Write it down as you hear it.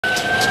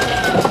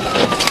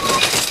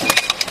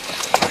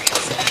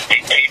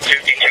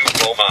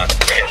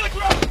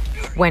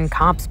When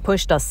cops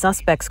pushed a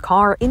suspect's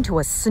car into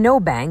a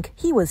snowbank,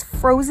 he was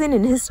frozen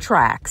in his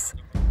tracks.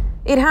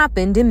 It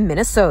happened in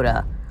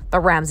Minnesota. The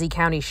Ramsey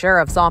County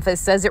Sheriff's Office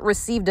says it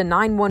received a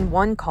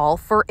 911 call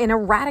for an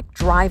erratic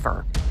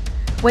driver.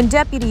 When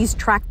deputies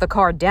tracked the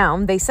car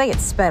down, they say it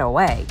sped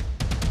away.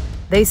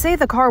 They say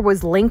the car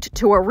was linked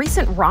to a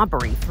recent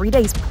robbery 3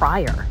 days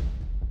prior.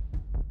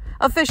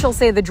 Officials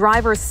say the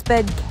driver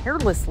sped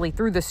carelessly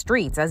through the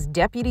streets as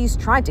deputies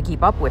tried to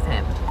keep up with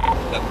him.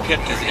 The pit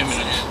is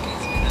imminent.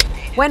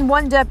 When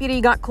one deputy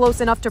got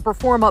close enough to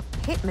perform a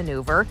pit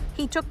maneuver,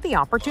 he took the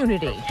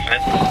opportunity.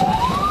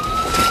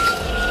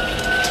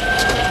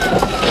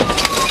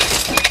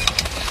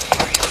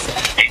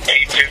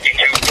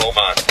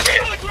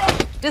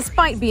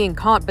 Despite being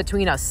caught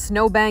between a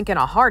snowbank and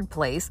a hard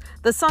place,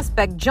 the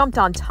suspect jumped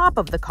on top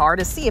of the car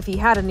to see if he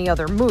had any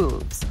other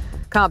moves.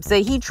 Cops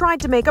say he tried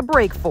to make a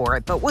break for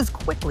it, but was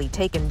quickly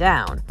taken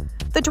down.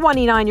 The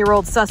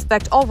 29-year-old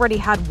suspect already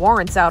had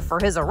warrants out for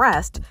his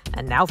arrest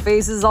and now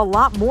faces a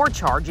lot more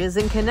charges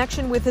in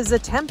connection with his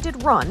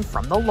attempted run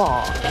from the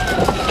law.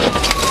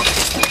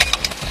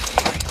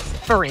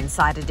 For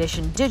Inside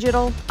Edition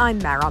Digital, I'm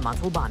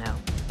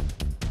Montalbano.